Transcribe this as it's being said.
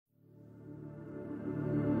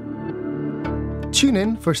Tune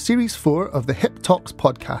in for Series 4 of the Hip Talks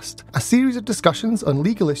podcast, a series of discussions on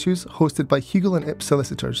legal issues hosted by Hugel and Ip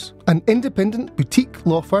Solicitors, an independent boutique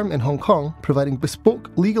law firm in Hong Kong providing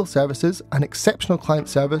bespoke legal services and exceptional client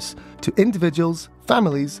service to individuals,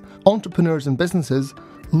 families, entrepreneurs and businesses,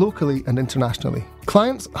 locally and internationally.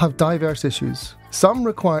 Clients have diverse issues. Some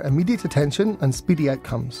require immediate attention and speedy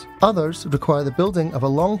outcomes. Others require the building of a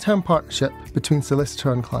long-term partnership between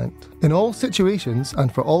solicitor and client. In all situations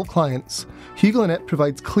and for all clients, Hugel and Ip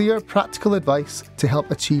provides clear, practical advice to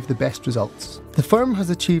help achieve the best results. The firm has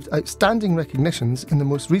achieved outstanding recognitions in the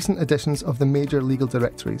most recent editions of the major legal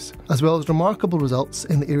directories, as well as remarkable results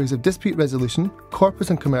in the areas of dispute resolution, corporate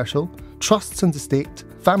and commercial, trusts and estate,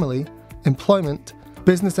 family, employment,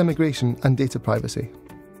 business immigration and data privacy.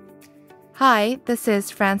 Hi, this is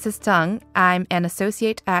Frances Tsang. I'm an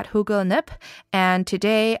associate at Hugel & Ip, and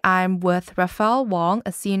today I'm with Raphael Wong,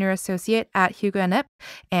 a senior associate at Hugel & Ip,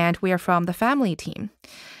 and we are from the family team.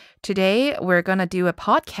 Today, we're going to do a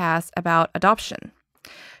podcast about adoption.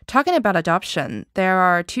 Talking about adoption, there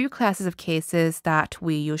are two classes of cases that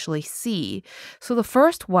we usually see. So the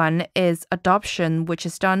first one is adoption, which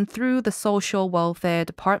is done through the social welfare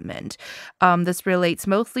department. This relates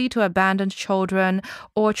mostly to abandoned children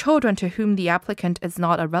or children to whom the applicant is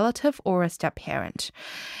not a relative or a step-parent.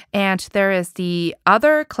 And there is the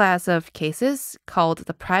other class of cases called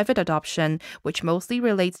the private adoption, which mostly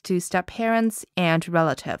relates to step-parents and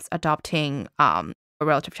relatives adopting a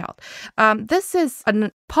relative child. This is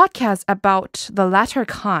a podcast about the latter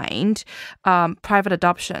kind, private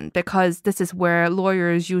adoption, because this is where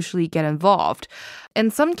lawyers usually get involved. In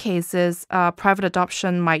some cases, private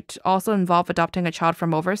adoption might also involve adopting a child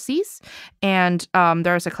from overseas, and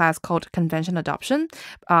there's a class called convention adoption,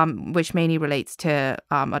 which mainly relates to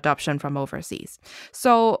adoption from overseas.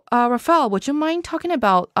 So, Raphael, would you mind talking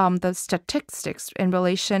about the statistics in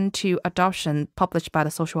relation to adoption published by the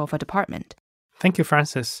Social Welfare Department? Thank you,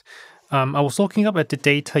 Francis. I was looking up at the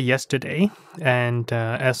data yesterday, and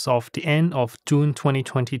as of the end of June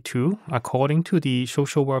 2022, according to the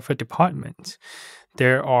Social Welfare Department,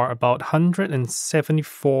 there are about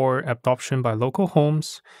 174 adoption by local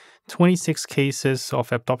homes, 26 cases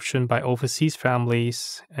of adoption by overseas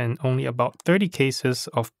families, and only about 30 cases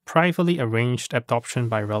of privately arranged adoption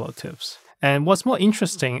by relatives. And what's more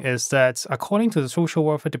interesting is that according to the Social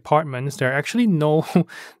Welfare Department, there are actually no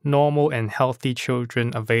normal and healthy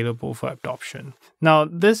children available for adoption. Now,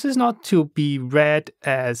 this is not to be read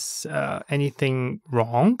as anything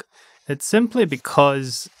wrong. It's simply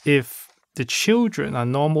because if the children are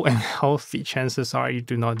normal and healthy, chances are you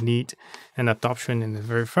do not need an adoption in the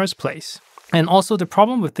very first place. And also the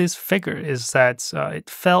problem with this figure is that it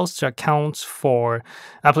fails to account for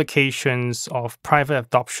applications of private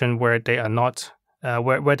adoption where they are not,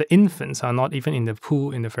 where the infants are not even in the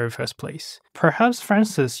pool in the very first place. Perhaps,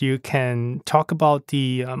 Francis, you can talk about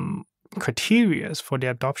the criteria for the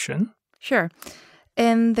adoption. Sure.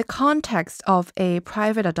 In the context of a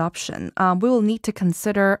private adoption, we will need to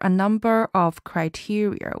consider a number of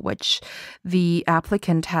criteria which the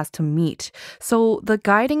applicant has to meet. So the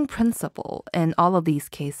guiding principle in all of these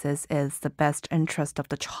cases is the best interest of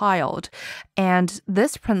the child. And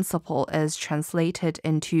this principle is translated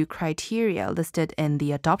into criteria listed in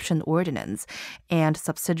the adoption ordinance and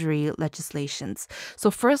subsidiary legislations. So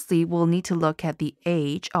firstly, we'll need to look at the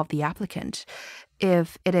age of the applicant.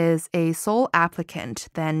 If it is a sole applicant,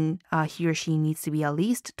 then he or she needs to be at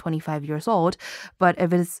least 25 years old. But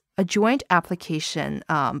if it is a joint application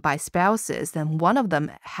by spouses, then one of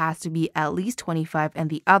them has to be at least 25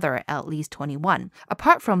 and the other at least 21.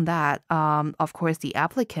 Apart from that, of course, the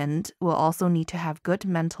applicant will also need to have good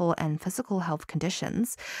mental and physical health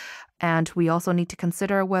conditions. And we also need to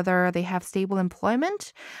consider whether they have stable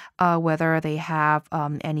employment, whether they have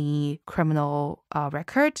any criminal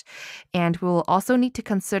record. And we'll also need to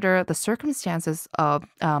consider the circumstances of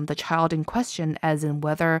the child in question, as in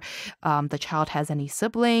whether the child has any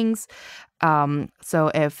siblings.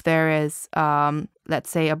 So if there is, let's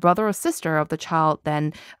say, a brother or sister of the child,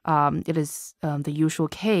 then it is the usual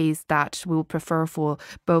case that we will prefer for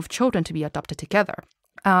both children to be adopted together.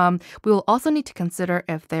 We will also need to consider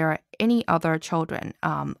if there are any other children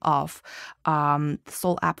of the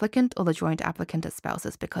sole applicant or the joint applicant as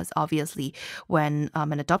spouses, because obviously when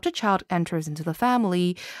an adopted child enters into the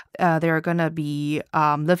family, they're going to be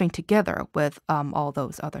living together with all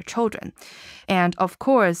those other children. And of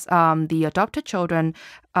course, the adopted children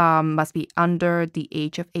must be under the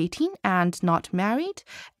age of 18 and not married.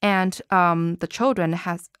 And the children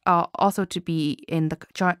has also to be in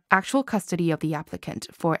the actual custody of the applicant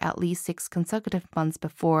for at least 6 consecutive months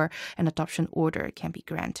before an adoption order can be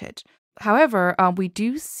granted. However, we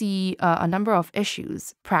do see a number of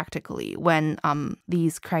issues practically when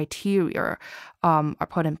these criteria are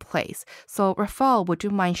put in place. So, Raphael, would you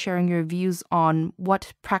mind sharing your views on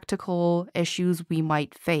what practical issues we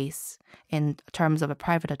might face in terms of a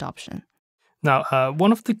private adoption? Now,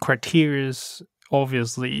 one of the criteria,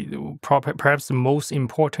 obviously, perhaps the most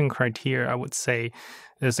important criteria, I would say,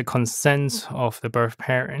 is the consent of the birth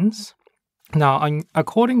parents. Now,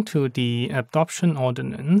 according to the adoption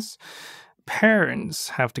ordinance, parents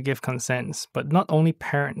have to give consents, but not only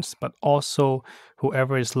parents, but also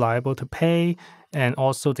whoever is liable to pay, and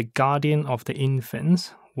also the guardian of the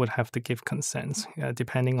infants would have to give consents,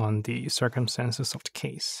 depending on the circumstances of the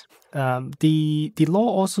case. The law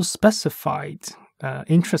also specified,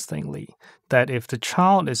 interestingly, that if the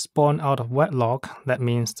child is born out of wedlock, that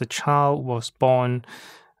means the child was born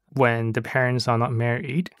when the parents are not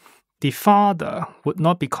married, the father would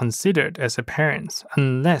not be considered as a parent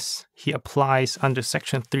unless he applies under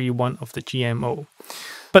Section 3.1 of the GMO.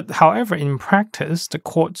 But however, in practice, the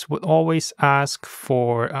courts would always ask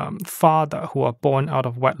for father who are born out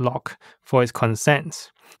of wedlock for his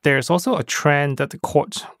consent. There's also a trend that the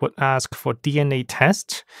courts would ask for DNA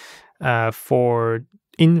tests for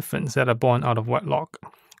infants that are born out of wedlock.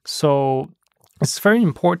 So it's very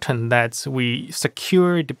important that we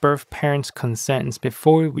secure the birth parents' consents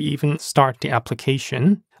before we even start the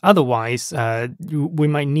application. Otherwise, we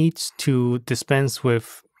might need to dispense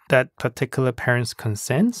with that particular parent's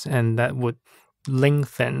consent, and that would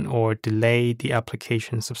lengthen or delay the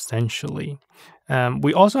application substantially.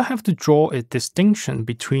 We also have to draw a distinction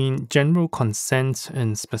between general consent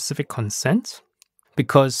and specific consent.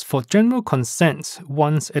 Because for general consent,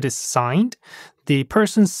 once it is signed, the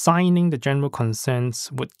person signing the general consent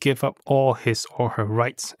would give up all his or her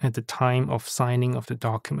rights at the time of signing of the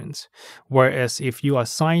document. Whereas if you are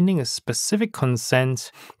signing a specific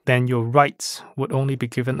consent, then your rights would only be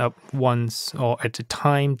given up once or at the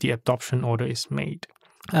time the adoption order is made.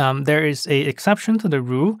 There is an exception to the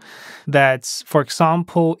rule that, for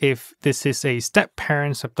example, if this is a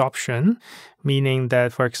step-parent's adoption, meaning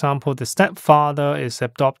that, for example, the stepfather is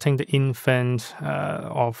adopting the infant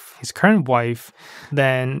of his current wife,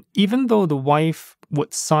 then even though the wife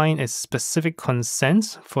would sign a specific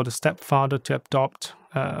consent for the stepfather to adopt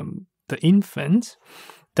the infant,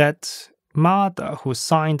 that mother who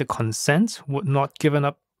signed the consent would not give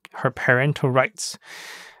up her parental rights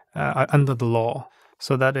under the law.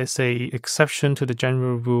 So that is a exception to the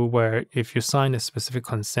general rule where if you sign a specific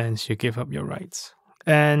consent, you give up your rights.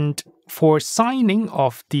 And for signing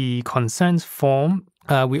of the consent form,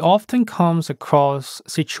 we often comes across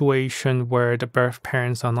situation where the birth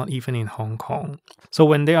parents are not even in Hong Kong. So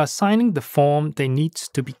when they are signing the form, they need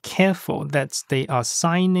to be careful that they are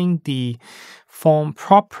signing the form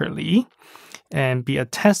properly and be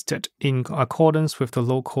attested in accordance with the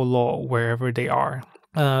local law wherever they are.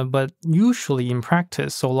 But usually in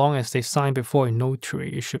practice, so long as they sign before a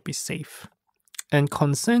notary, it should be safe. And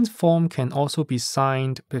consent form can also be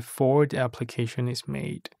signed before the application is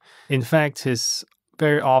made. In fact, it's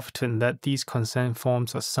very often that these consent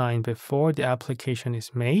forms are signed before the application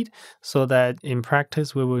is made, so that in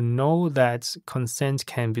practice we will know that consent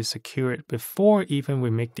can be secured before even we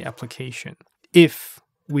make the application. If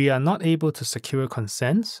we are not able to secure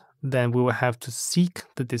consent, then we will have to seek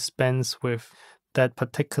the dispense with that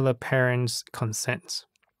particular parent's consent.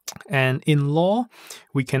 And in law,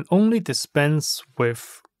 we can only dispense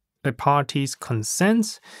with a party's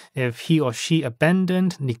consent if he or she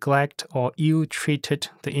abandoned, neglect, or ill-treated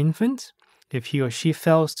the infant, if he or she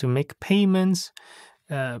fails to make payments,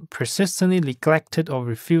 persistently neglected or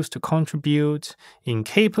refused to contribute,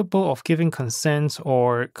 incapable of giving consent,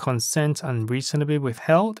 or consent unreasonably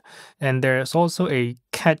withheld. And there is also a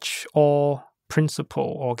catch-all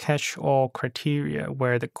principle or catch-all criteria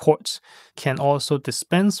where the courts can also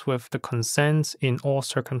dispense with the consent in all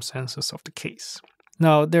circumstances of the case.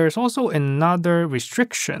 Now, there is also another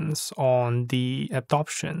restrictions on the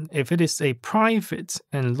adoption. If it is a private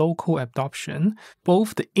and local adoption,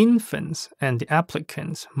 both the infants and the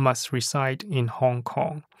applicants must reside in Hong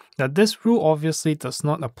Kong. Now, this rule obviously does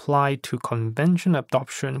not apply to conventional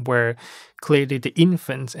adoption where clearly the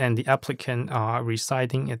infant and the applicant are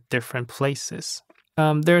residing at different places.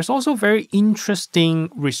 There's also very interesting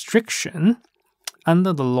restriction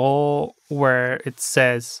under the law where it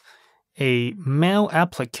says a male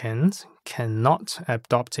applicant cannot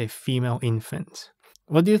adopt a female infant.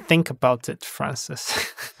 What do you think about it,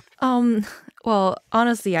 Francis? Well,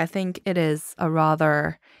 honestly, I think it is a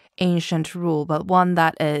rather ancient rule, but one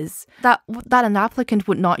that an applicant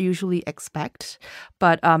would not usually expect.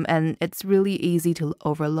 But and it's really easy to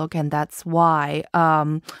overlook, and that's why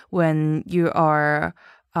when you are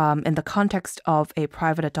in the context of a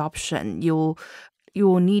private adoption, you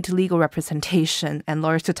will need legal representation and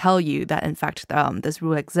lawyers to tell you that, in fact, this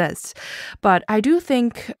rule exists. But I do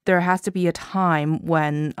think there has to be a time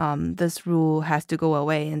when this rule has to go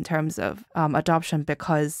away in terms of adoption,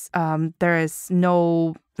 because there is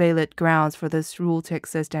no valid grounds for this rule to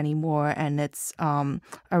exist anymore, and it's a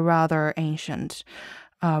rather ancient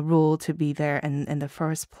rule to be there in the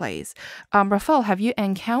first place. Raphael, have you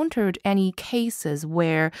encountered any cases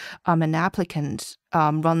where an applicant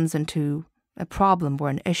runs into a problem or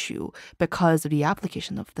an issue because of the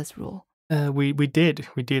application of this rule? We did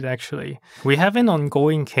actually. We have an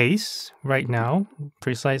ongoing case right now,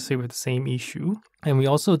 precisely with the same issue. And we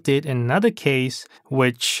also did another case,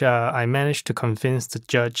 which I managed to convince the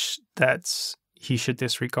judge that he should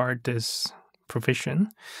disregard this provision.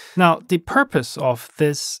 Now, the purpose of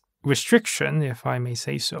this restriction, if I may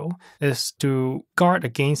say so, is to guard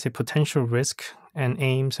against a potential risk and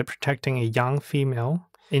aims at protecting a young female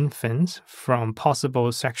infant from possible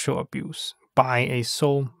sexual abuse by a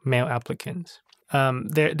sole male applicant.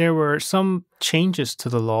 There were some changes to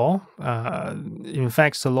the law. In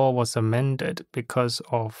fact, the law was amended because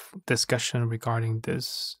of discussion regarding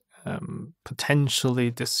this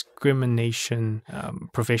potentially discrimination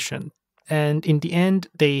provision. And in the end,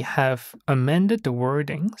 they have amended the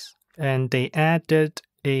wordings and they added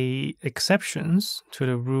exceptions to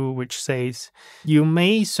the rule which says you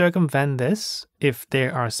may circumvent this if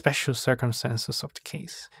there are special circumstances of the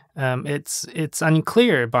case. It's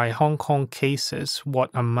unclear by Hong Kong cases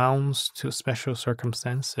what amounts to special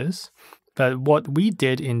circumstances, but what we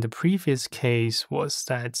did in the previous case was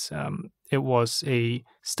that it was a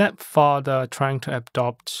stepfather trying to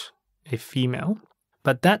adopt a female,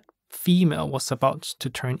 but that female was about to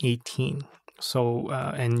turn 18. So,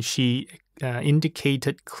 and she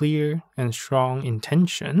indicated clear and strong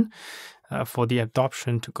intention for the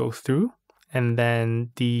adoption to go through. And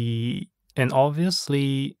then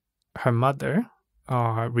obviously her mother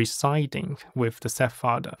are residing with the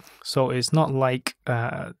stepfather. So it's not like,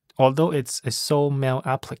 although it's a sole male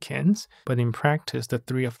applicant, but in practice, the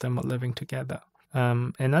three of them are living together.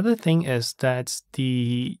 Another thing is that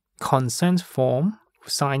the consent form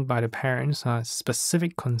signed by the parents, a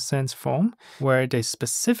specific consent form, where they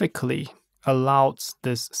specifically allowed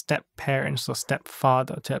this step-parents or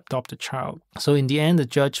stepfather to adopt the child. So in the end, the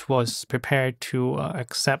judge was prepared to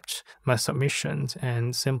accept my submissions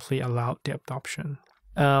and simply allowed the adoption.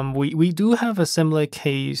 We do have a similar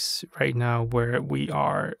case right now where we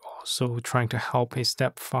are also trying to help a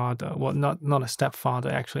stepfather. Well, not a stepfather,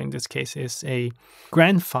 actually, in this case, is a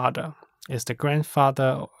grandfather. Is the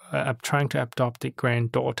grandfather trying to adopt a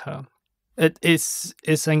granddaughter.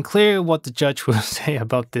 It's unclear what the judge will say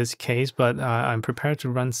about this case, but I'm prepared to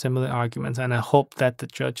run similar arguments, and I hope that the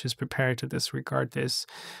judge is prepared to disregard this,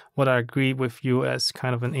 what I agree with you as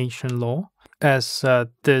kind of an ancient law, as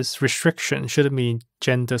this restriction shouldn't be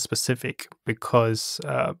gender-specific because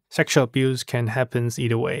sexual abuse can happen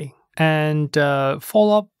either way. And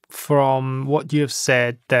follow-up from what you have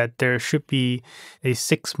said that there should be a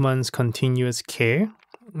 6 months continuous care.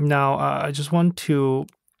 Now, I just want to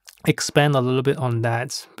expand a little bit on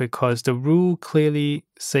that because the rule clearly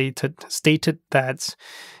stated that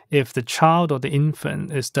if the child or the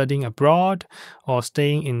infant is studying abroad or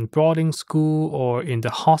staying in boarding school or in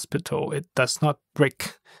the hospital, it does not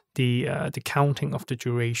break the counting of the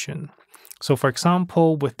duration. So, for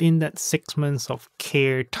example, within that 6 months of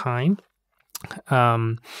care time,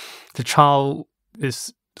 the child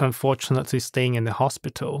is unfortunately staying in the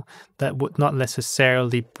hospital, that would not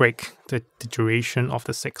necessarily break the duration of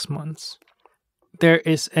the 6 months. There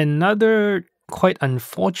is another quite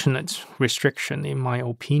unfortunate restriction, in my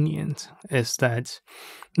opinion, is that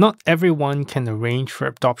not everyone can arrange for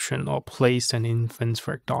adoption or place an infant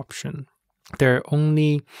for adoption. There are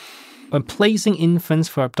only placing infants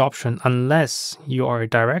for adoption unless you are a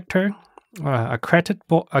director,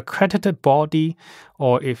 accredited body,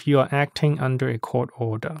 or if you are acting under a court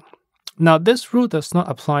order. Now, this rule does not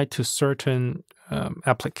apply to certain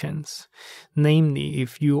applicants, namely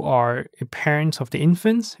if you are a parent of the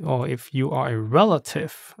infants, or if you are a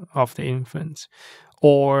relative of the infants,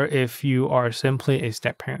 or if you are simply a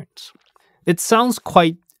step-parent. It sounds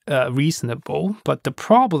quite reasonable, but the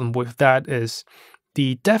problem with that is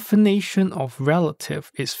the definition of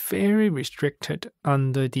relative is very restricted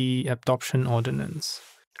under the adoption ordinance.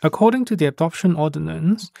 According to the adoption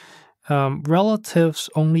ordinance, relatives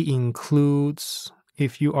only includes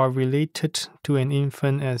if you are related to an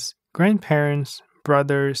infant as grandparents,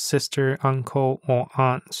 brother, sister, uncle, or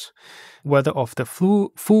aunts, whether of the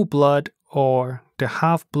full blood or the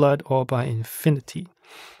half blood or by infinity.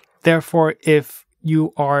 Therefore, if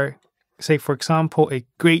you are, say, for example, a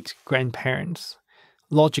great grandparent,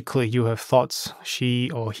 logically you have thought she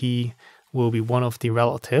or he will be one of the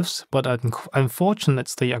relatives, but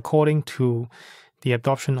unfortunately, according to the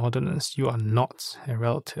adoption ordinance, you are not a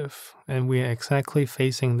relative. And we are exactly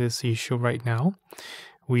facing this issue right now.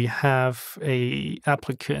 We have a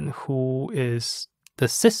applicant who is the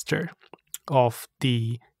sister of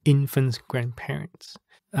the infant's grandparents.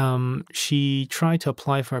 She tried to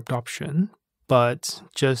apply for adoption, but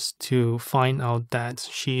just to find out that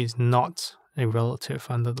she is not a relative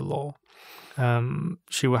under the law.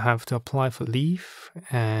 She will have to apply for leave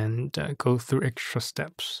and go through extra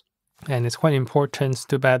steps. And it's quite important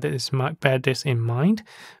to bear this in mind,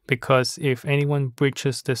 because if anyone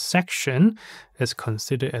breaches this section, it's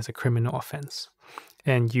considered as a criminal offense,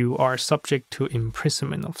 and you are subject to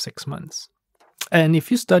imprisonment of 6 months. And if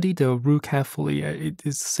you study the rule carefully, it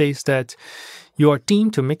says that you are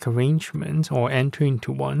deemed to make arrangement or enter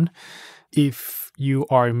into one if you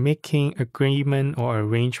are making agreement or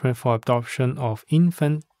arrangement for adoption of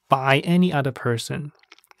infant by any other person.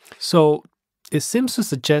 So it seems to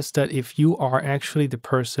suggest that if you are actually the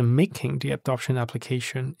person making the adoption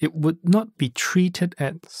application, it would not be treated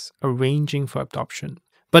as arranging for adoption.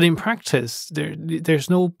 But in practice, there's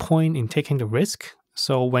no point in taking the risk.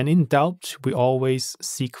 So when in doubt, we always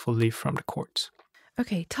seek for leave from the court.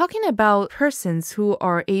 Okay, talking about persons who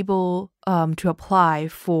are able to apply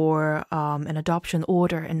for an adoption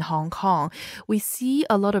order in Hong Kong, we see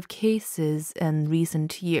a lot of cases in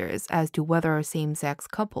recent years as to whether same-sex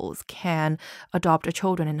couples can adopt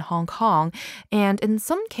children in Hong Kong. And in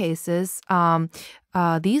some cases,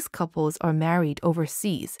 these couples are married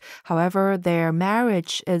overseas. However, their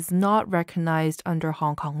marriage is not recognized under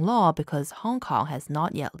Hong Kong law because Hong Kong has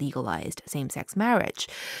not yet legalized same-sex marriage.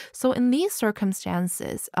 So in these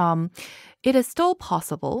circumstances, it is still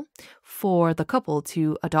possible for the couple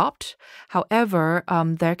to adopt. However,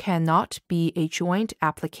 there cannot be a joint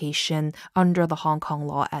application under the Hong Kong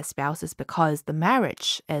law as spouses because the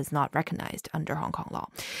marriage is not recognized under Hong Kong law.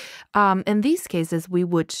 In these cases, we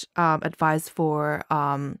would advise for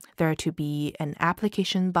there to be an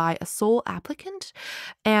application by a sole applicant.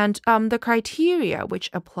 And the criteria which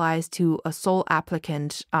applies to a sole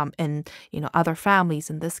applicant in other families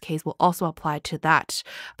in this case will also apply to that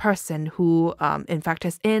person who in fact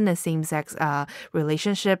is in a same-sex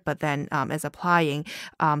relationship but then is applying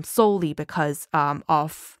solely because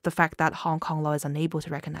of the fact that Hong Kong law is unable to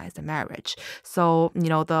recognize the marriage. So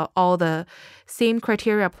all the same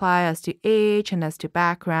criteria apply as to age and as to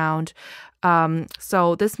background.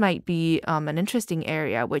 So this might be an interesting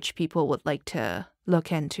area which people would like to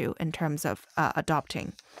look into in terms of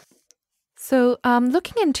adopting. So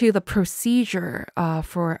looking into the procedure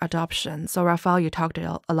for adoption, so Raphael, you talked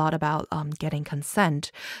a lot about getting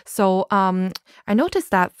consent. So I noticed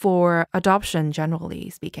that for adoption, generally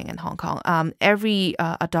speaking in Hong Kong, every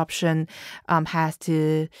adoption has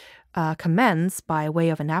to commence by way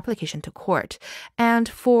of an application to court. And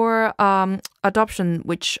for adoption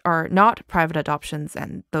which are not private adoptions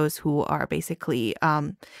and those who are basically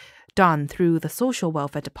done through the social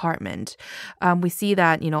welfare department, we see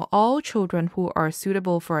that all children who are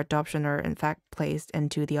suitable for adoption are in fact placed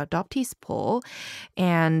into the adoptees pool,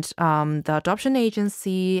 and the adoption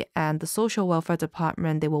agency and the social welfare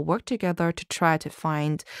department, they will work together to try to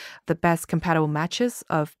find the best compatible matches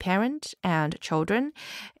of parent and children.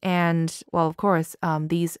 And well, of course,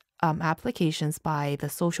 these applications by the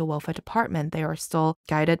social welfare department, they are still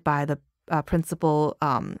guided by the principle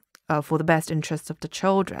for the best interests of the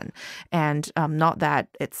children, and not that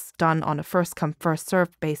it's done on a first come first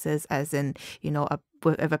served basis, as in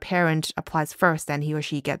if a parent applies first, then he or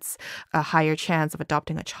she gets a higher chance of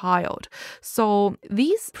adopting a child. So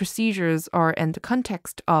these procedures are in the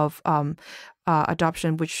context of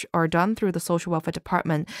adoption, which are done through the social welfare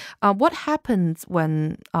department. What happens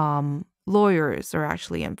when lawyers are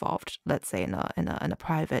actually involved, let's say in a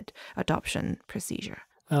private adoption procedure?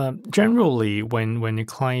 Generally, when a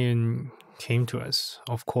client came to us,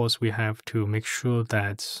 of course, we have to make sure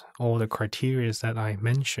that all the criteria that I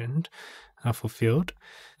mentioned are fulfilled.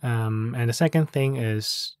 And the second thing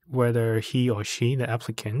is whether he or she, the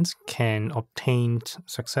applicant, can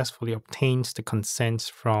successfully obtain the consent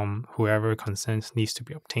from whoever consent needs to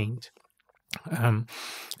be obtained.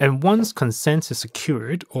 And once consent is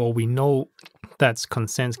secured, or we know that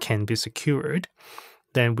consent can be secured,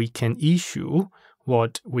 then we can issue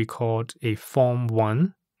what we call a Form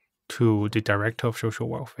 1 to the Director of Social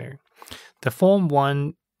Welfare. The Form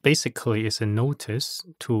 1 basically is a notice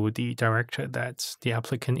to the director that the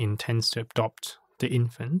applicant intends to adopt the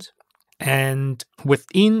infant. And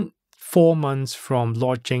within 4 months from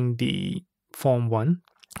lodging the Form 1,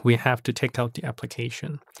 we have to take out the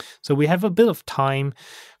application. So we have a bit of time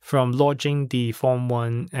from lodging the Form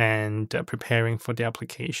 1 and preparing for the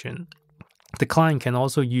application. The client can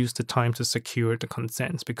also use the time to secure the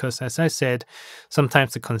consents because, as I said,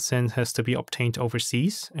 sometimes the consent has to be obtained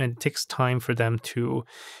overseas and it takes time for them to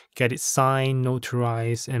get it signed,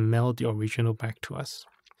 notarized, and mail the original back to us.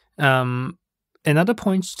 Another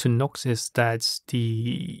point to note is that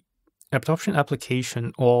the adoption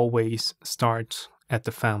application always starts at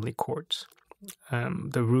the family court.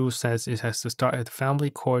 The rule says it has to start at the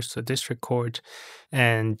family court, the district court,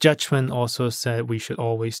 and judgment also said we should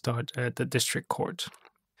always start at the district court.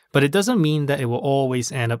 But it doesn't mean that it will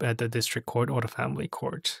always end up at the district court or the family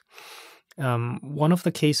court. One of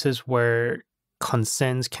the cases where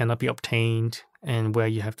consents cannot be obtained and where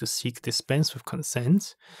you have to seek dispense with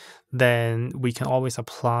consent, then we can always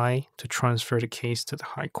apply to transfer the case to the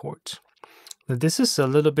High Court. Now, this is a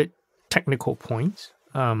little bit technical point.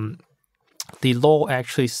 The law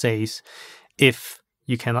actually says if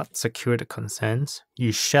you cannot secure the consent,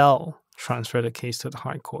 you shall transfer the case to the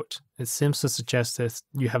High Court. It seems to suggest that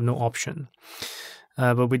you have no option.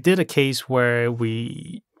 But we did a case where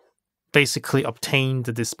we basically obtained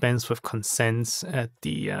the dispense with consents at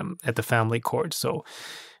the family court. So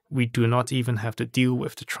we do not even have to deal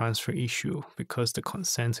with the transfer issue because the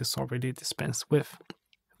consent is already dispensed with.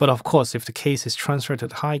 But of course, if the case is transferred to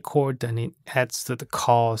the High Court, then it adds to the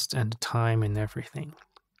cost and the time and everything.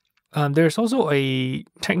 There's also a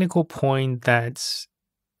technical point that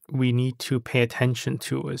we need to pay attention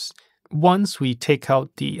to is once we take out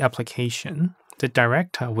the application, the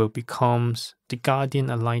director will become the guardian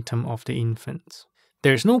ad litem of the infant.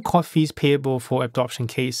 There's no court fees payable for adoption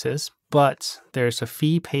cases, but there's a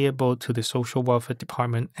fee payable to the Social Welfare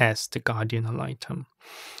Department as the guardian ad litem.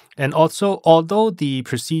 And also, although the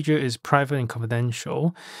procedure is private and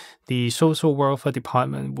confidential, the Social Welfare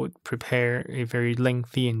Department would prepare a very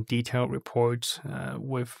lengthy and detailed report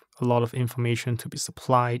with a lot of information to be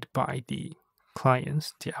supplied by the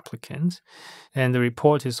clients, the applicants. And the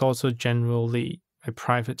report is also generally a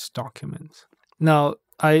private document. Now,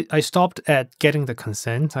 I stopped at getting the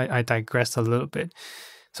consent. I digressed a little bit.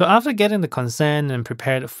 So after getting the consent and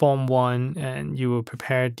prepare the Form 1, and you will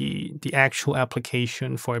prepare the actual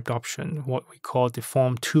application for adoption, what we call the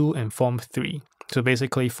Form 2 and Form 3. So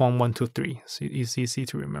basically Form 1, 2, 3. So it's easy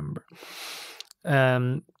to remember.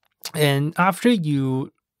 And after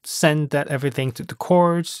you send that everything to the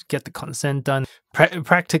courts, get the consent done,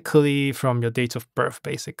 practically from your date of birth,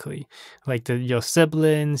 basically. Like your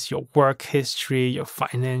siblings, your work history, your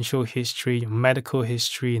financial history, your medical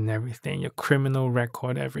history and everything, your criminal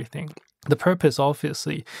record, everything. The purpose,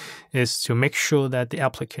 obviously, is to make sure that the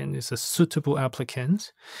applicant is a suitable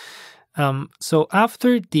applicant. So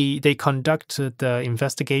after they conduct the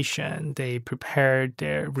investigation, they prepare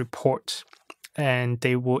their report, and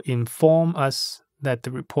they will inform us that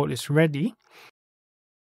the report is ready,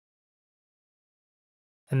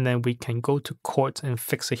 and then we can go to court and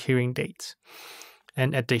fix a hearing date.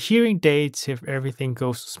 And at the hearing date, if everything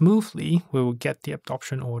goes smoothly, we will get the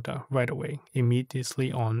adoption order right away,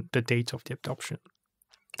 immediately on the date of the adoption.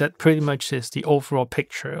 That pretty much is the overall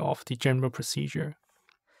picture of the general procedure.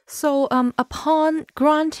 So upon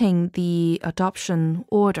granting the adoption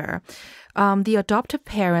order, the adoptive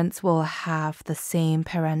parents will have the same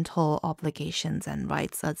parental obligations and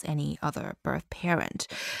rights as any other birth parent.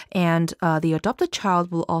 And the adopted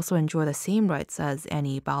child will also enjoy the same rights as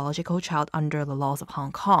any biological child under the laws of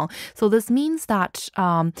Hong Kong. So this means that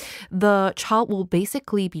the child will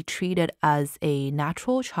basically be treated as a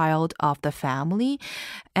natural child of the family.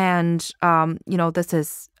 And, this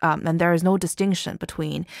is, and there is no distinction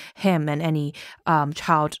between him and any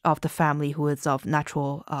child of the family who is of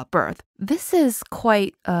natural birth. This is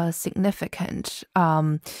quite significant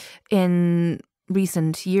in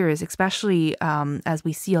recent years, especially as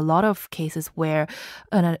we see a lot of cases where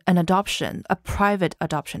an adoption, a private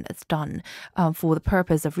adoption is done for the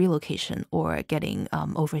purpose of relocation or getting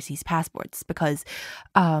overseas passports. Because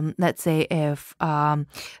let's say if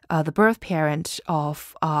the birth parent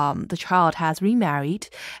of the child has remarried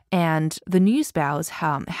and the new spouse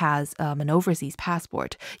has an overseas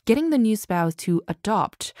passport, getting the new spouse to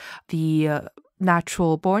adopt the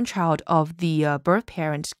natural born child of the birth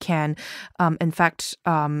parent can, in fact,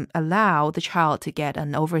 allow the child to get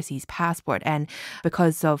an overseas passport. And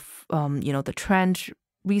because of, the trend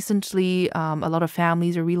recently, a lot of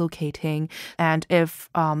families are relocating, and if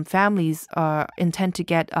families intend to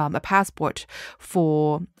get a passport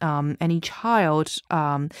for any child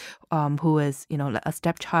who is, a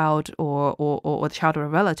stepchild or the child of a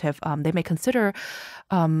relative, they may consider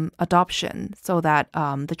adoption so that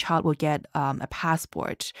the child will get a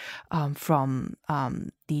passport from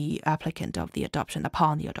the applicant of the adoption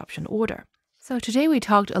upon the adoption order. So today we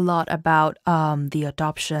talked a lot about the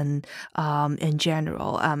adoption in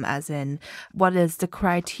general, as in what is the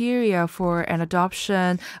criteria for an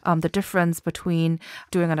adoption, the difference between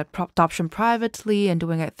doing an adoption privately and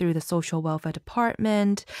doing it through the social welfare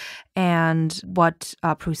department, and what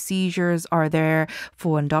procedures are there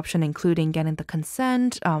for adoption, including getting the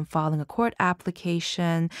consent, filing a court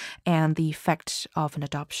application, and the effect of an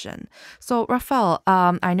adoption. So, Raphael,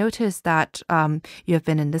 I noticed that you have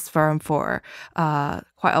been in this firm for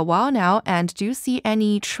quite a while now, and do you see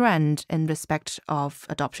any trend in respect of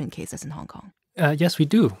adoption cases in Hong Kong? Yes, we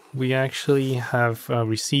do. We actually have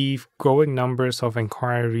received growing numbers of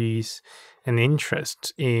inquiries and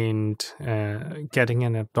interest in getting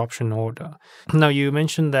an adoption order. Now, you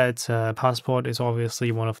mentioned that passport is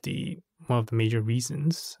obviously one of the major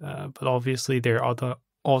reasons, but obviously there are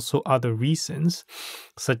also other reasons,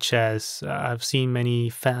 such as I've seen many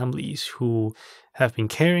families who have been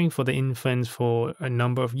caring for the infants for a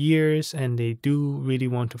number of years, and they do really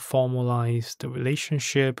want to formalize the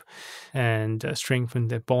relationship and strengthen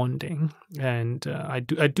their bonding. And I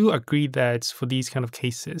do agree that for these kind of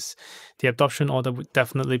cases, the adoption order would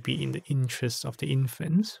definitely be in the interest of the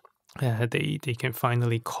infants. They can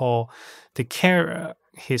finally call the carer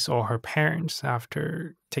his or her parents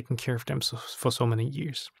after taking care of them for so many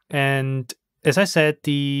years. And as I said,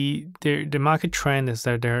 the market trend is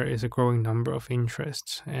that there is a growing number of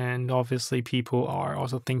interests, and obviously people are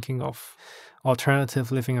also thinking of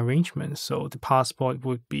alternative living arrangements. So the passport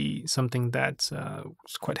would be something that's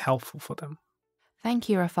quite helpful for them. Thank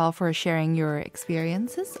you, Raphael, for sharing your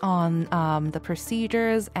experiences on the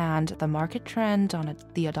procedures and the market trend on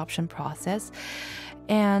the adoption process.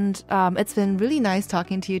 And it's been really nice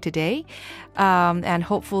talking to you today. And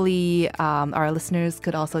hopefully our listeners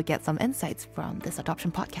could also get some insights from this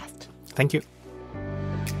adoption podcast. Thank you.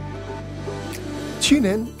 Tune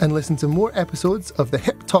in and listen to more episodes of the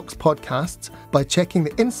Hip Talks podcast by checking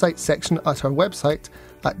the Insights section at our website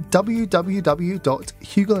at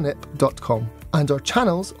www.hugolandip.com and our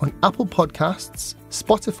channels on Apple Podcasts,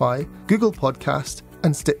 Spotify, Google Podcast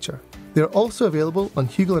and Stitcher. They are also available on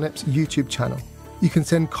Hugo and Ip's YouTube channel. You can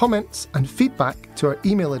send comments and feedback to our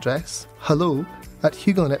email address,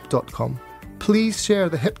 hello@hugoandip.com. Please share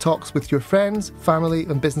the Hip Talks with your friends, family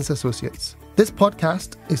and business associates. This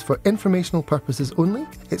podcast is for informational purposes only.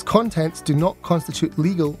 Its contents do not constitute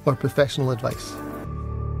legal or professional advice.